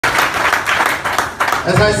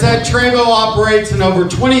As I said, Trevo operates in over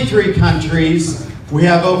 23 countries. We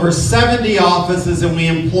have over 70 offices and we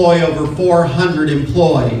employ over 400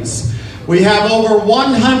 employees. We have over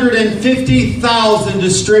 150,000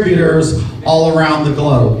 distributors all around the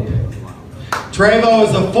globe. Trevo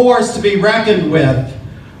is a force to be reckoned with.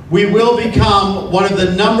 We will become one of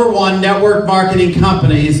the #1 network marketing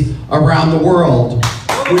companies around the world.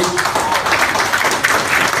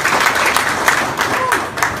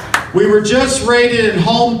 We were just rated in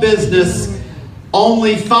home business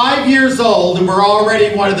only 5 years old, and we're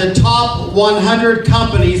already one of the top 100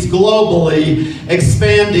 companies globally,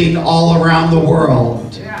 expanding all around the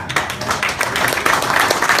world.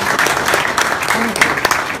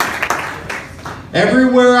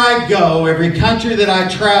 Everywhere I go, every country that I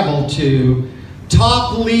travel to,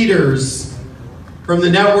 top leaders from the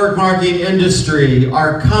network marketing industry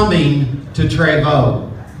are coming to Trevo.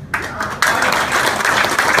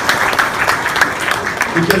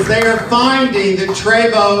 Because they are finding that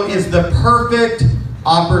Trevo is the perfect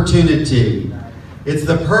opportunity. It's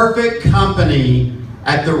the perfect company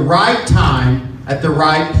at the right time, at the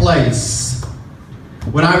right place.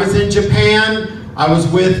 When I was in Japan, I was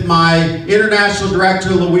with my international director,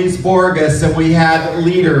 Luis Borges, and we had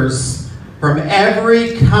leaders from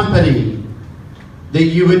every company that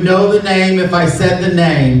you would know the name if I said the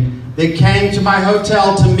name, that came to my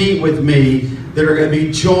hotel to meet with me, that are going to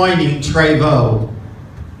be joining Trevo.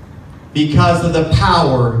 Because of the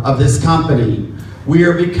power of this company. We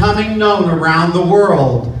are becoming known around the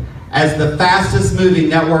world as the fastest moving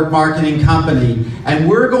network marketing company. And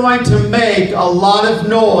we're going to make a lot of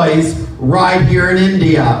noise right here in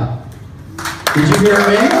India. Did you hear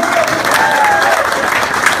me?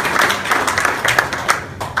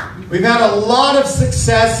 We've had a lot of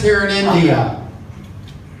success here in India.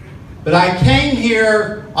 But I came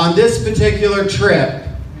here on this particular trip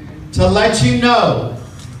to let you know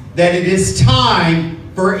that it is time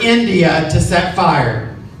for India to set fire.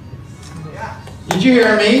 Did you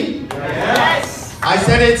hear me? Yes. I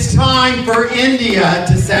said it's time for India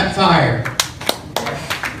to set fire.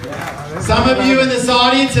 Some of you in this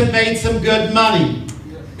audience have made some good money,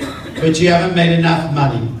 but you haven't made enough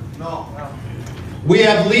money. We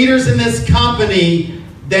have leaders in this company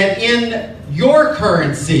that in your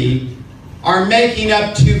currency are making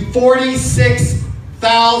up to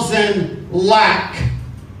 46,000 lakh.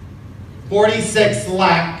 46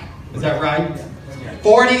 lakh, is that right?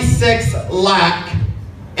 46 lakh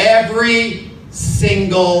every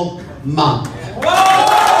single month.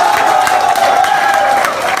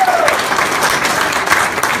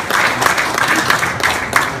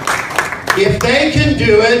 If they can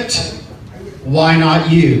do it, why not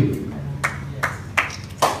you?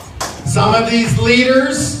 Some of these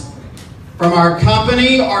leaders from our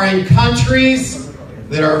company are in countries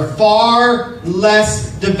that are far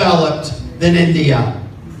less developed than India,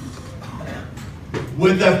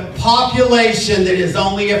 with a population that is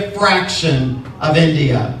only a fraction of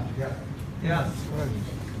India.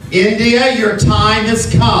 India, your time has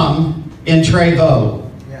come in Trevo.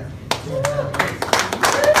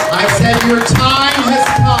 I said your time has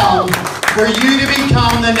come for you to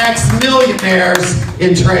become the next millionaires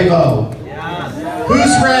in Trevo.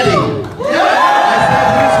 Who's ready?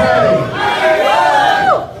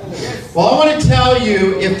 Well, I want to tell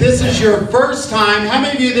you, if this is your first time, how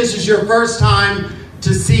many of you this is your first time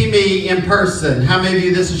to see me in person? How many of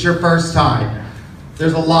you this is your first time?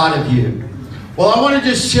 There's a lot of you. Well, I want to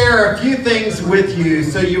just share a few things with you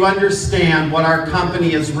so you understand what our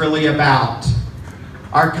company is really about.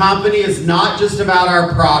 Our company is not just about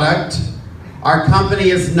our product. Our company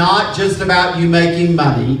is not just about you making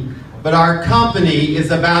money, but our company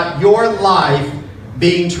is about your life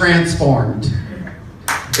being transformed.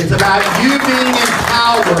 It's about you being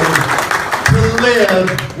empowered to live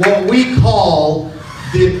what we call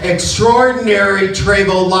the extraordinary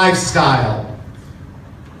Trevo lifestyle.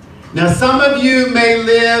 Now, some of you may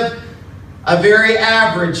live a very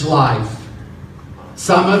average life.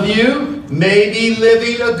 Some of you may be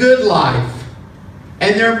living a good life.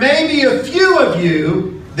 And there may be a few of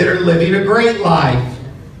you that are living a great life.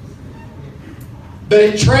 But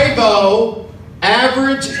in Trevo,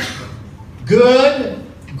 average, good,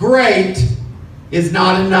 great is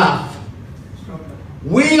not enough.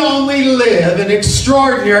 We only live an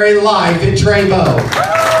extraordinary life in Trevo.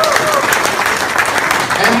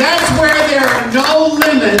 And that's where there are no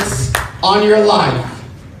limits on your life.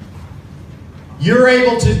 You're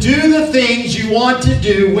able to do the things you want to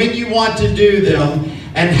do when you want to do them,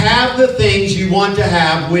 and have the things you want to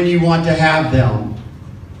have when you want to have them.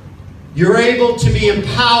 You're able to be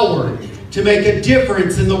empowered to make a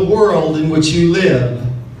difference in the world in which you live.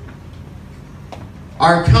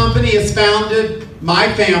 Our company is founded,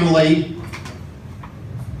 my family.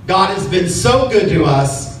 God has been so good to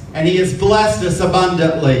us, and He has blessed us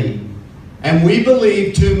abundantly. And we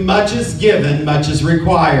believe too much is given, much is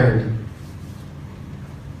required.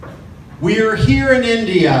 We are here in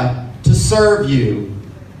India to serve you,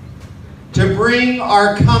 to bring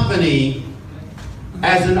our company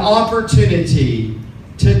as an opportunity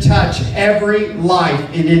to touch every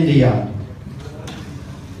life in India.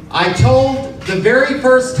 I told the very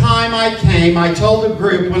first time I came, I told a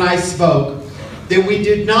group when I spoke that we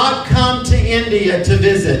did not come to India to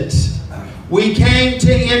visit. We came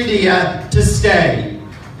to India to stay.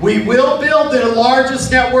 We will build the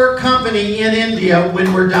largest network company in India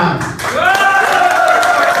when we're done.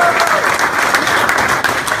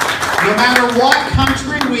 No matter what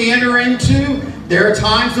country we enter into, there are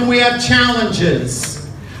times when we have challenges.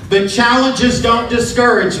 But challenges don't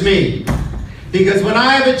discourage me. Because when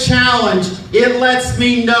I have a challenge, it lets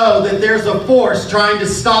me know that there's a force trying to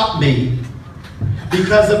stop me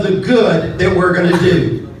because of the good that we're going to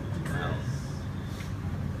do.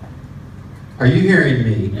 Are you hearing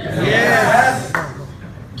me? Yes.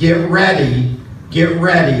 Get ready, get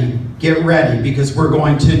ready, get ready, because we're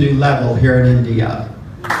going to a new level here in India.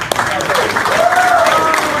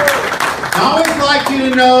 I always like you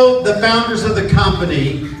to know the founders of the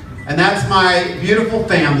company, and that's my beautiful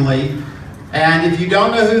family. And if you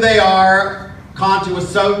don't know who they are, Conta was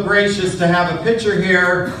so gracious to have a picture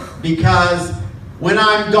here, because when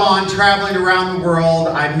I'm gone traveling around the world,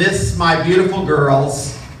 I miss my beautiful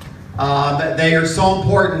girls. They are so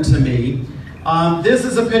important to me. This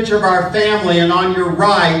is a picture of our family, and on your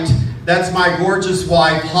right, that's my gorgeous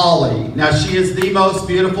wife, Holly. Now, she is the most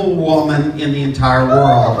beautiful woman in the entire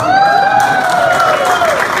world.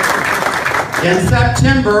 In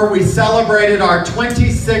September, we celebrated our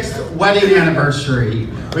 26th wedding anniversary.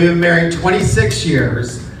 We've been married 26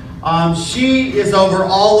 years. She is over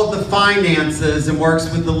all of the finances and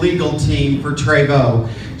works with the legal team for Trevo.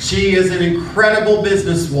 She is an incredible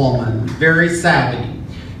businesswoman, very savvy.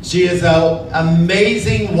 She is an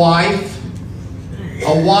amazing wife,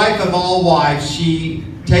 a wife of all wives. She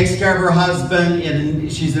takes care of her husband,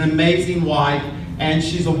 and she's an amazing wife, and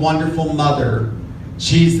she's a wonderful mother.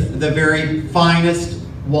 She's the very finest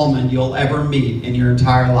woman you'll ever meet in your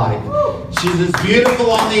entire life. She's as beautiful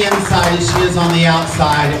on the inside as she is on the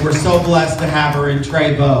outside, and we're so blessed to have her in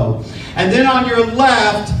Trevo. And then on your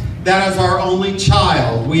left, that is our only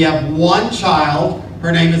child. We have one child.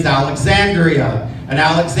 Her name is Alexandria. And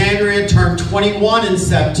Alexandria turned 21 in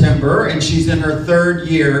September, and she's in her 3rd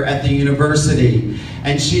year at the university.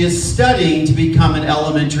 And she is studying to become an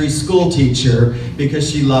elementary school teacher because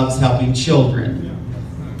she loves helping children.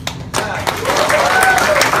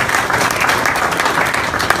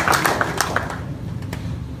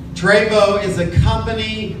 Trevo is a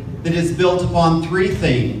company that is built upon 3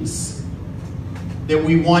 things that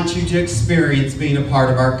we want you to experience being a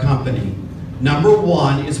part of our company. Number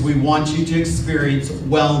 1 is we want you to experience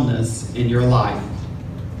wellness in your life.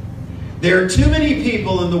 There are too many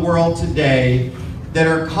people in the world today that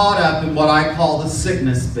are caught up in what I call the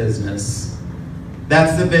sickness business.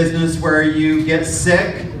 That's the business where you get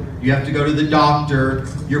sick, you have to go to the doctor,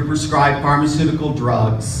 you're prescribed pharmaceutical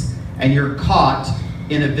drugs, and you're caught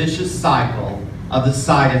in a vicious cycle of the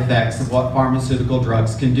side effects of what pharmaceutical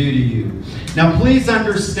drugs can do to you. Now, please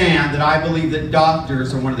understand that I believe that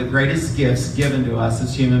doctors are one of the greatest gifts given to us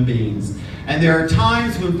as human beings. And there are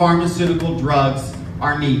times when pharmaceutical drugs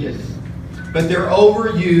are needed, but they're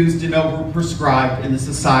overused and overprescribed in the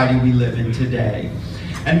society we live in today.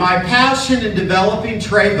 And my passion in developing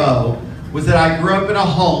Trevo was that I grew up in a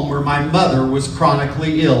home where my mother was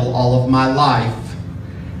chronically ill all of my life.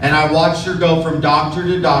 And I watched her go from doctor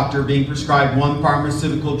to doctor, being prescribed one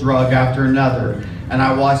pharmaceutical drug after another. And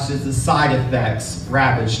I watched as the side effects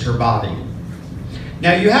ravaged her body.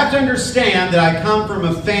 Now, you have to understand that I come from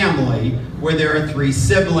a family where there are 3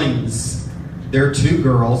 siblings. There are 2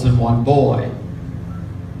 girls and 1 boy.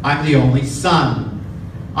 I'm the only son.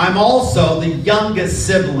 I'm also the youngest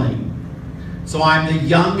sibling. So I'm the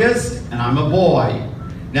youngest, and I'm a boy.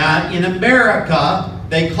 Now, in America,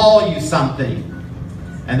 they call you something.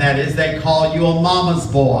 And that is, they call you a mama's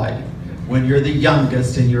boy when you're the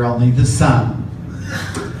youngest and you're only the son.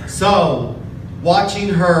 So, watching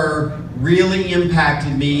her really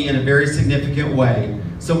impacted me in a very significant way.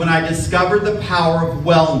 So when I discovered the power of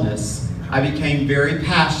wellness, I became very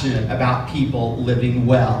passionate about people living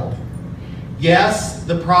well. Yes,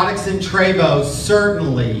 the products in Trevo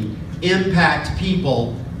certainly impact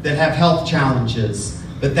people that have health challenges,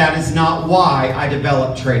 but that is not why I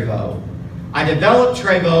developed Trevo. I developed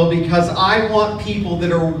Trevo because I want people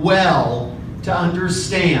that are well to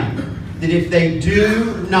understand that if they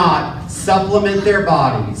do not supplement their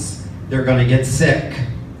bodies, they're going to get sick.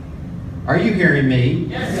 Are you hearing me?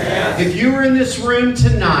 Yes. If you are in this room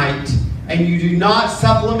tonight and you do not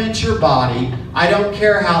supplement your body, I don't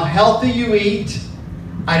care how healthy you eat,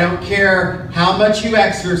 I don't care how much you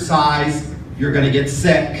exercise, you're going to get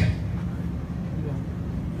sick.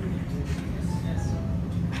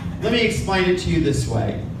 Let me explain it to you this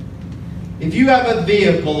way. If you have a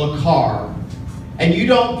vehicle, a car, and you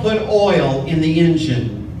don't put oil in the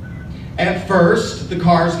engine, at first the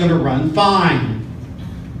car is going to run fine.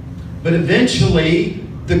 But eventually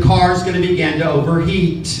the car is going to begin to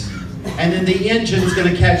overheat. And then the engine is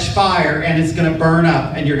going to catch fire and it's going to burn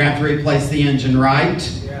up and you're going to have to replace the engine, right?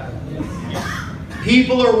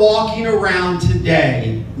 People are walking around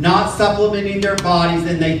today not supplementing their bodies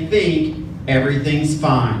and they think everything's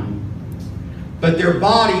fine. But their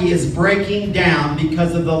body is breaking down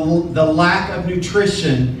because of the lack of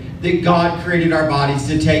nutrition that God created our bodies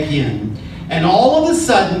to take in. And all of a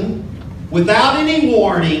sudden, without any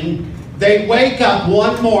warning, they wake up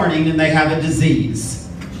one morning and they have a disease.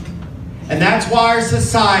 And that's why our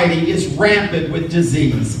society is rampant with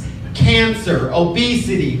disease. Cancer,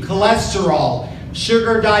 obesity, cholesterol,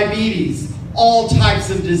 sugar, diabetes, all types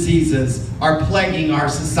of diseases are plaguing our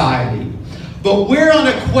society. But we're on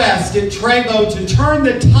a quest at Trevo to turn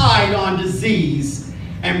the tide on disease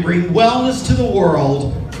and bring wellness to the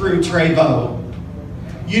world through Trevo.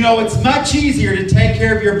 You know, it's much easier to take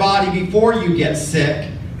care of your body before you get sick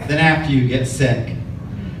than after you get sick.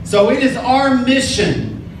 So it is our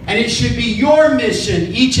mission, and it should be your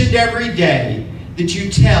mission each and every day, that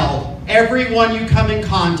you tell everyone you come in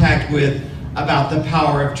contact with about the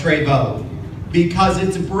power of Trevo, because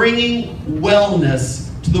it's bringing wellness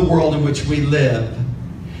to the world in which we live.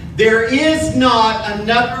 There is not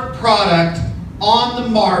another product on the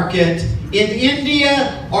market in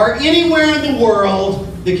India or anywhere in the world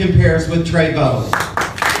that compares with Trevo.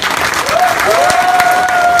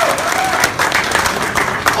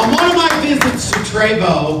 On one of my visits to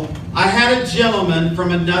Trevo, I had a gentleman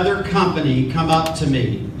from another company come up to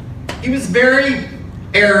me. He was very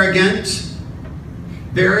arrogant,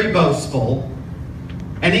 very boastful,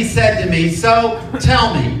 and he said to me, "So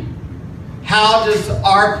tell me, how does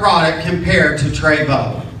our product compare to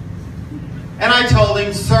Trevo?" And I told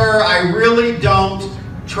him, "Sir, I really don't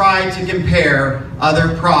try to compare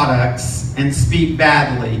other products and speak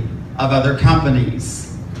badly of other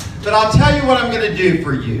companies. But I'll tell you what I'm going to do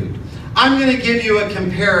for you. I'm going to give you a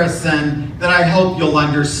comparison that I hope you'll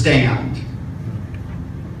understand."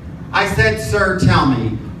 I said, "Sir, tell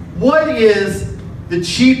me, what is the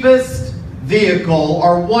cheapest vehicle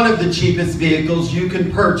or one of the cheapest vehicles you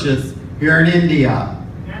can purchase here in India?"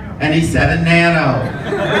 And he said, "A Nano."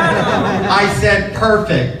 I said,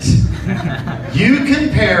 "Perfect. You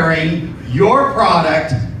comparing your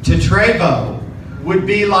product to Trevo would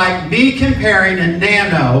be like me comparing a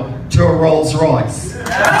Nano to a Rolls Royce."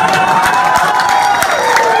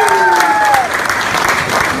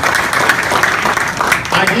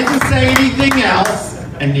 I didn't say anything else,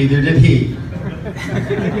 and neither did he.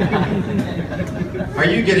 Are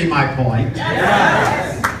you getting my point?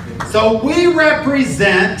 Yes. So we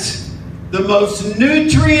represent the most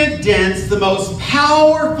nutrient-dense, the most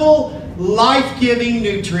powerful, life-giving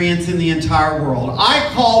nutrients in the entire world. I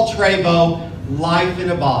call Trevo life in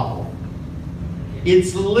a bottle.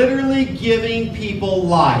 It's literally giving people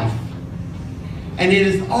life. And it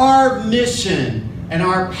is our mission and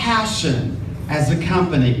our passion as a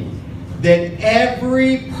company that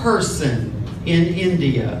every person in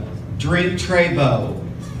India drink Trevo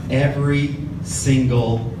every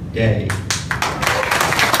single day.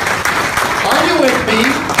 Are you with me?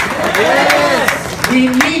 Yes. We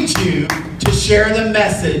need you to share the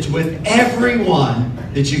message with everyone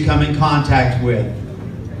that you come in contact with.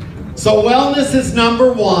 So wellness is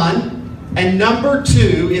number one, and number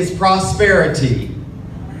two is prosperity.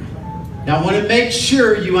 Now I want to make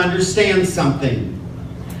sure you understand something.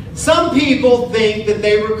 Some people think that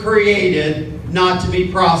they were created not to be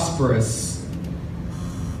prosperous.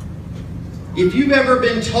 If you've ever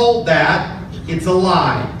been told that, it's a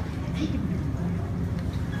lie.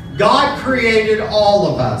 God created all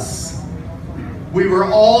of us. We were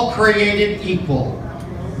all created equal.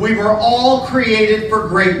 We were all created for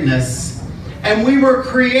greatness. And we were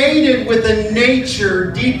created with a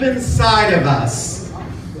nature deep inside of us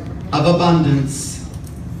of abundance.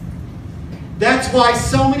 That's why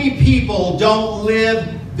so many people don't live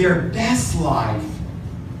their best life,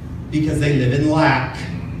 because they live in lack.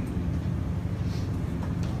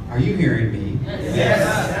 Are you hearing me?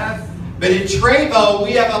 Yes. But in Trevo,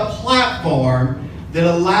 we have a platform that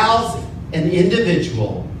allows an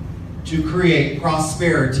individual to create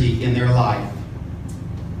prosperity in their life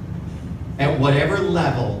at whatever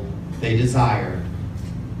level they desire.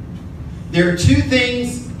 There are two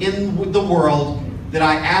things in the world that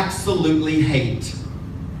I absolutely hate.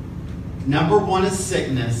 Number one is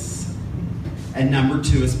sickness, and number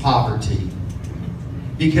two is poverty.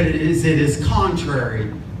 Because it is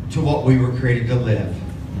contrary to what we were created to live.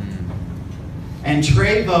 And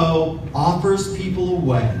Trevo offers people a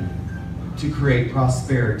way to create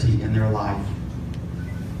prosperity in their life.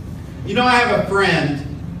 You know, I have a friend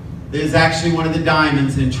that is actually one of the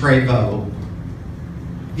diamonds in Trevo.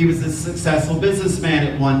 He was a successful businessman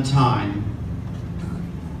at one time,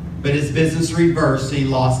 but his business reversed and he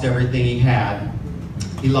lost everything he had.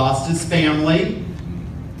 He lost his family.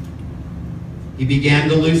 He began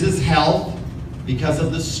to lose his health because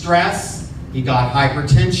of the stress. He got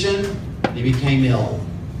hypertension. He became ill.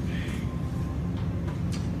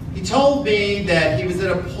 He told me that he was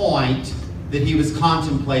at a point that he was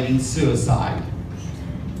contemplating suicide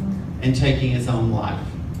and taking his own life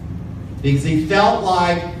because he felt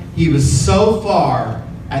like he was so far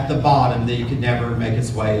at the bottom that he could never make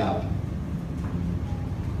his way up.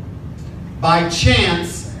 By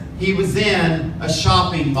chance, he was in a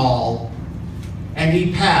shopping mall and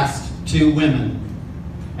he passed two women.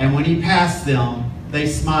 And when he passed them, they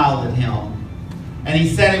smiled at him. And he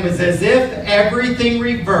said it was as if everything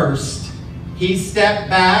reversed. He stepped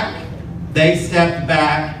back, they stepped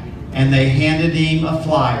back, and they handed him a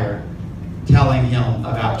flyer telling him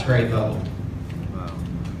about Trevo.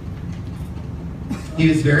 He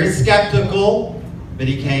was very skeptical, but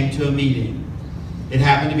he came to a meeting. It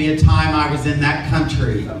happened to be a time I was in that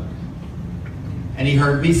country. And he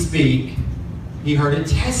heard me speak. He heard a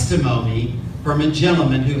testimony from a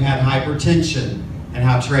gentleman who had hypertension and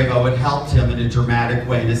how Trevo had helped him in a dramatic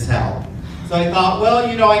way in his health. So I thought, well,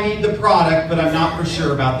 you know, I need the product, but I'm not for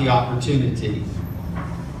sure about the opportunity.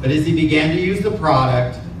 But as he began to use the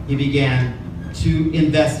product, he began to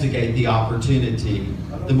investigate the opportunity.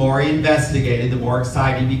 The more he investigated, the more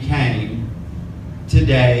excited he became.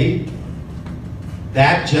 Today,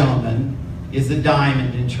 that gentleman is a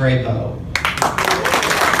diamond in Trevo.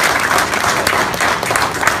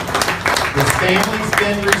 His family's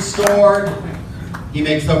been restored. He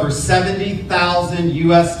makes over 70,000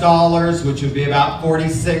 US dollars, which would be about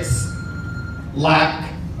 46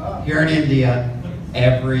 lakh here in India,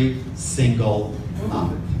 every single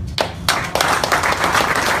month.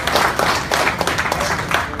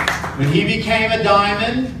 When he became a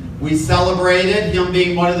diamond, we celebrated him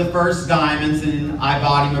being one of the first diamonds, and I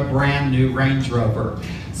bought him a brand new Range Rover.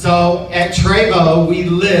 So at Trevo, we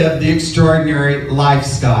live the extraordinary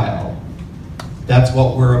lifestyle. That's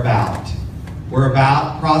what we're about. We're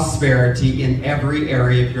about prosperity in every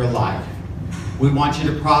area of your life. We want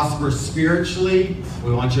you to prosper spiritually.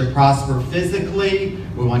 We want you to prosper physically.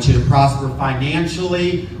 We want you to prosper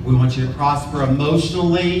financially. We want you to prosper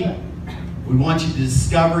emotionally. We want you to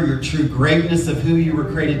discover your true greatness of who you were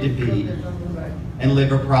created to be and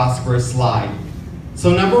live a prosperous life.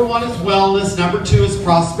 So number one is wellness. Number two is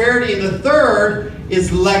prosperity. And the third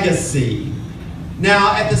is legacy.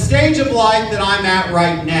 Now, at the stage of life that I'm at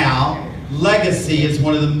right now, legacy is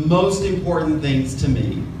one of the most important things to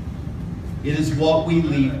me. It is what we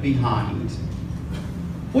leave behind.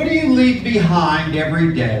 What do you leave behind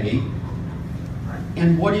every day?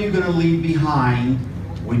 And what are you going to leave behind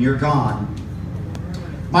when you're gone?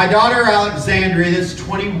 My daughter Alexandria is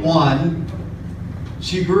 21.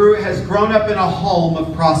 She has grown up in a home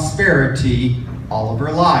of prosperity all of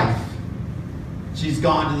her life. She's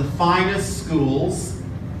gone to the finest schools.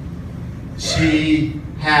 She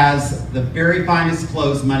has the very finest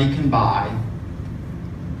clothes money can buy.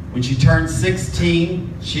 When she turned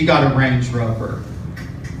 16, she got a Range Rover.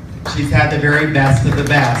 She's had the very best of the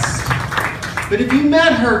best. But if you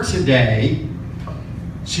met her today,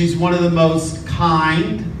 she's one of the most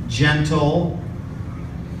kind, gentle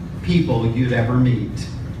people you'd ever meet.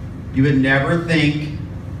 You would never think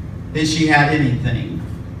that she had anything.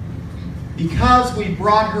 Because we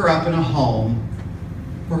brought her up in a home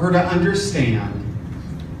for her to understand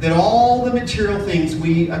that all the material things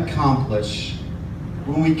we accomplish,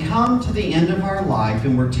 when we come to the end of our life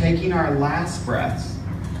and we're taking our last breaths,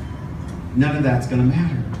 none of that's going to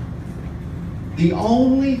matter. The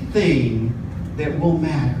only thing that will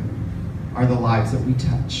matter are the lives that we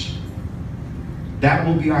touch. That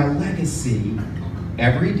will be our legacy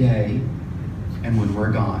every day and when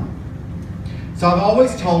we're gone. So I've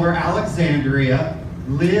always told her, Alexandria,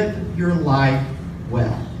 live your life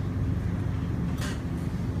well.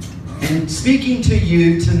 And speaking to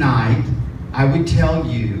you tonight, I would tell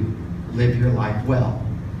you, live your life well.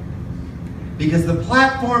 Because the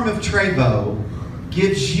platform of Trevo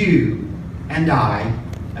gives you and I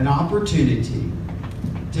an opportunity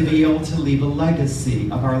to be able to leave a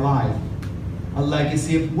legacy of our life, a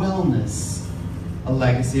legacy of wellness, a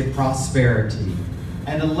legacy of prosperity,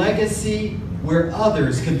 and a legacy where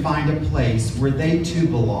others can find a place where they too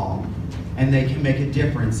belong and they can make a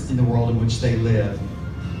difference in the world in which they live.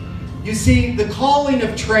 You see, the calling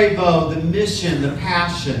of Trevo, the mission, the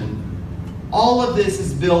passion, all of this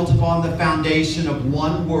is built upon the foundation of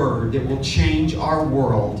one word that will change our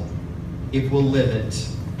world if we'll live it.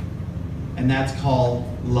 And that's called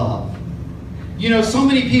love. You know, so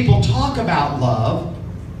many people talk about love,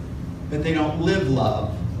 but they don't live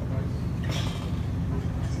love.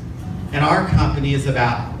 And our company is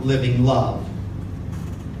about living love.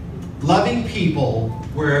 Loving people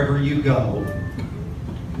wherever you go.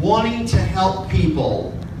 Wanting to help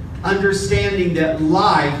people. Understanding that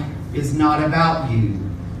life is not about you.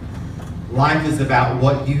 Life is about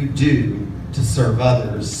what you do to serve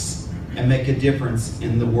others and make a difference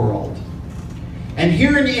in the world. And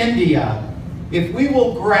here in India, if we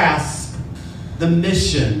will grasp the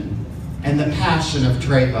mission and the passion of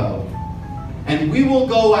Trevo, and we will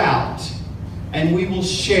go out and we will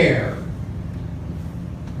share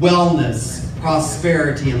wellness,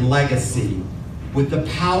 prosperity, and legacy with the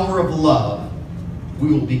power of love, we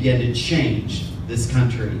will begin to change this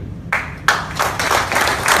country.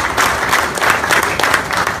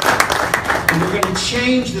 And we're going to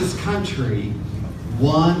change this country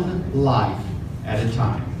one life at a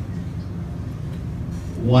time.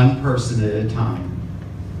 One person at a time.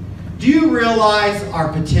 Do you realize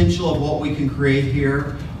our potential of what we can create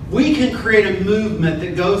here? We can create a movement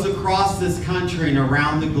that goes across this country and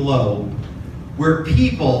around the globe where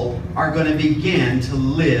people are going to begin to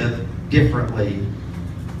live differently.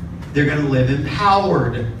 They're going to live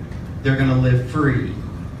empowered. They're going to live free.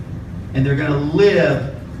 And they're going to live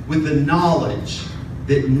with the knowledge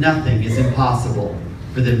that nothing is impossible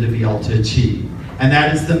for them to be able to achieve. And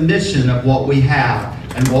that is the mission of what we have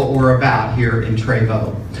and what we're about here in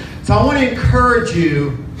Trevo. So I want to encourage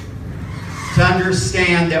you to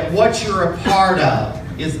understand that what you're a part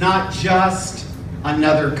of is not just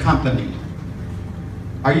another company.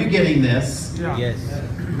 Are you getting this? Yeah. Yes.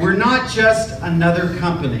 We're not just another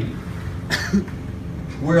company.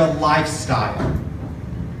 We're a lifestyle.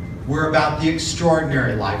 We're about the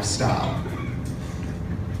extraordinary lifestyle.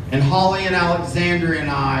 And Holly and Alexandria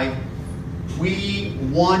and I, we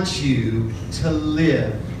want you to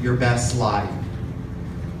live your best life.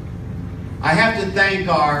 I have to thank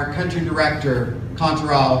our country director,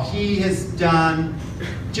 Contarao. He has done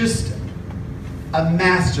just a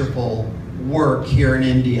masterful work here in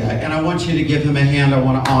India. And I want you to give him a hand. I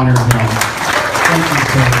want to honor him. Thank you,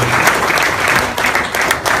 sir.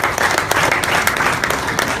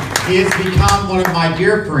 He has become one of my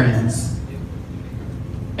dear friends.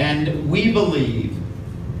 And we believe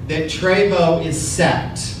that Trevo is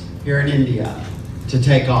set here in India to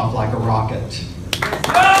take off like a rocket.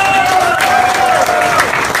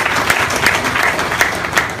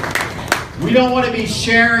 We don't want to be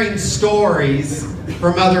sharing stories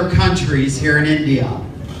from other countries here in India.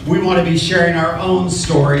 We want to be sharing our own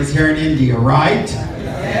stories here in India, right?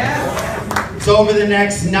 Yes. So over the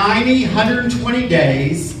next 120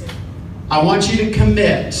 days, I want you to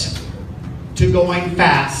commit to going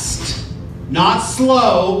fast. Not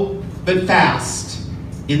slow, but fast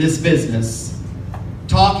in this business.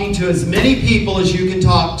 Talking to as many people as you can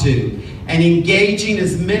talk to and engaging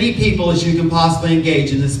as many people as you can possibly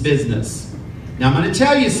engage in this business. Now I'm going to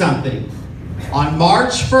tell you something. On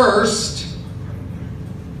March 1st,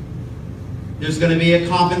 there's going to be a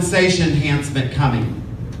compensation enhancement coming.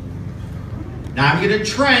 Now I'm going to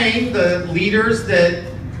train the leaders that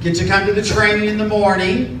get to come to the training in the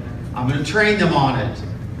morning. I'm going to train them on it.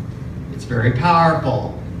 It's very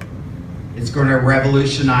powerful. It's going to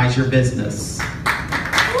revolutionize your business.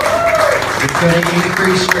 It's going to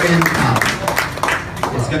increase your income.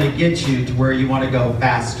 It's going to get you to where you want to go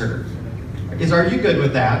faster. Are you good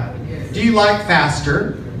with that? Do you like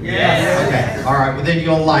faster? Yes. Okay. All right. Well, then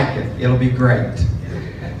you'll like it. It'll be great.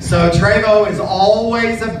 So Trevo is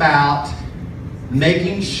always about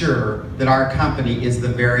making sure that our company is the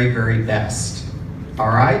very, very best. All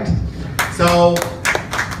right? So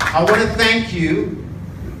I want to thank you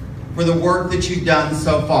for the work that you've done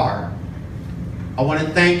so far. I want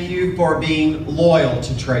to thank you for being loyal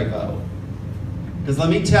to Trevo. Because let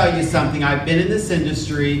me tell you something. I've been in this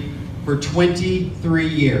industry for 23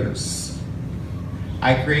 years.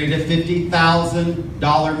 I created a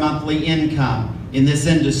 $50,000 monthly income in this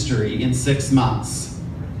industry in 6 months.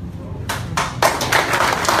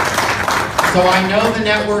 So I know the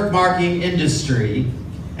network marketing industry,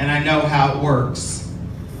 and I know how it works.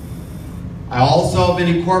 I also have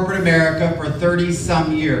been in corporate America for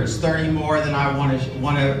 30-some years, 30 more than I want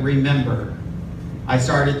to remember. I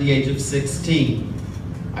started at the age of 16.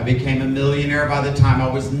 I became a millionaire by the time I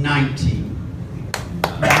was 19.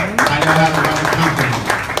 I know how to run a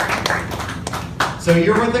company. So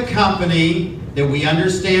you're with a company that we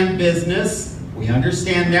understand business, we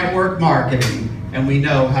understand network marketing, and we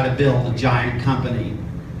know how to build a giant company.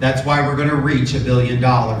 That's why we're going to reach $1 billion,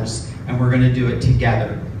 and we're going to do it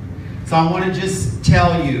together. So I want to just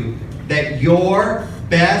tell you that your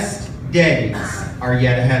best days are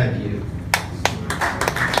yet ahead of you.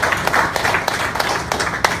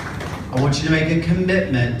 I want you to make a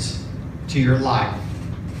commitment to your life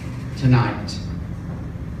tonight.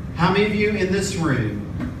 How many of you in this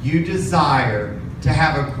room, you desire to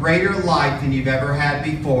have a greater life than you've ever had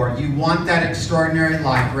before? You want that extraordinary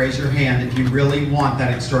life? Raise your hand if you really want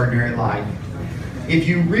that extraordinary life. If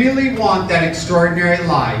you really want that extraordinary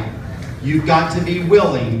life, you've got to be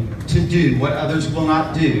willing to do what others will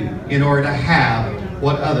not do in order to have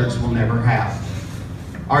what others will never have.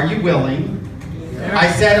 Are you willing? Yes.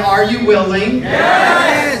 I said, are you willing?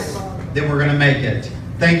 Yes! Then we're going to make it.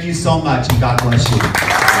 Thank you so much, and God bless you.